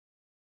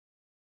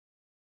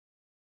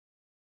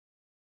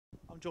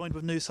joined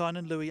with new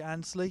signing Louie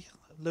Annesley.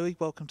 Louie,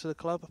 welcome to the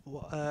club.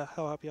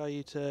 How happy are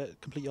you to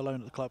complete your loan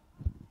at the club?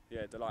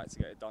 Yeah, delighted to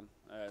get it done.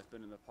 It's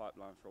been in the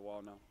pipeline for a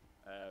while now,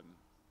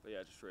 but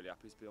yeah, just really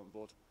happy to be on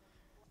board.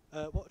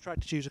 What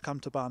attracted you to come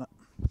to Barnet?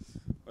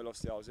 Well,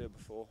 obviously I was here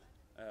before.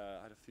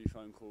 I had a few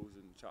phone calls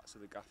and chats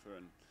with the gaffer,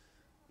 and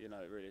you know,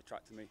 it really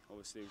attracted me.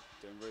 Obviously,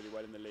 doing really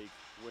well in the league,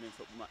 winning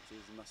football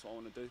matches, and that's what I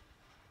want to do.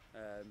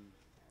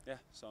 Yeah,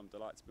 so I'm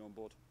delighted to be on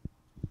board.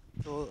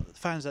 For the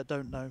fans that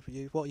don't know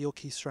you, what are your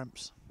key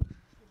strengths?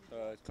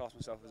 Class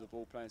myself as a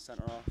ball-playing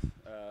centre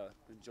half.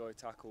 Enjoy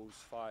tackles,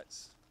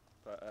 fights,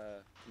 but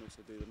can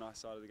also do the nice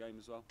side of the game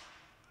as well.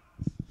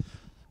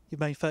 You've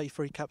made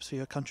 33 caps for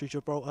your country,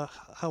 Gibraltar.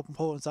 How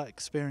important is that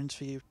experience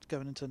for you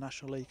going into the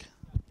National League?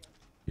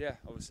 Yeah,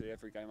 obviously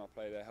every game I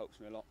play there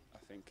helps me a lot. I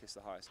think it's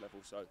the highest level,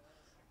 so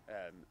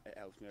it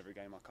helps me every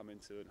game I come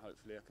into, and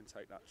hopefully I can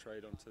take that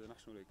trade on to the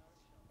National League.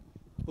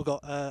 We've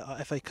got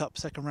our FA Cup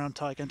second round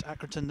tie against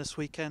Accrington this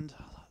weekend.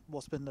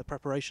 What's been the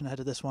preparation ahead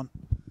of this one?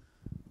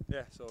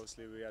 Yeah, so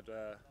obviously we had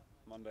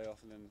Monday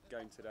off and then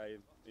game today,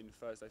 in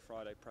Thursday,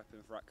 Friday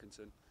prepping for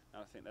Accrington,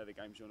 and I think they're the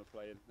games you want to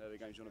play in, they're the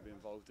games you want to be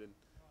involved in,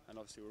 and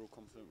obviously we're all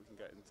confident we can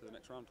get into the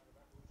next round.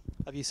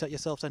 Have you set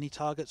yourselves any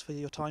targets for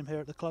your time here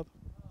at the club?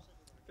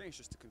 I think it's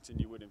just to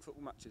continue winning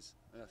football matches,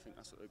 and I think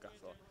that's what the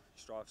gaffer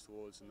strives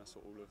towards, and that's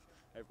what all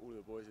of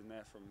the boys in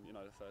there from the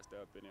first day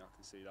I've been here, I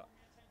can see that.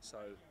 So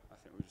I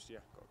think we've just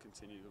got to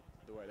continue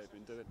the way they've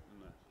been doing,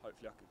 and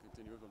hopefully I can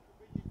continue with them.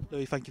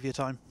 Louie, thank you for your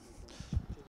time.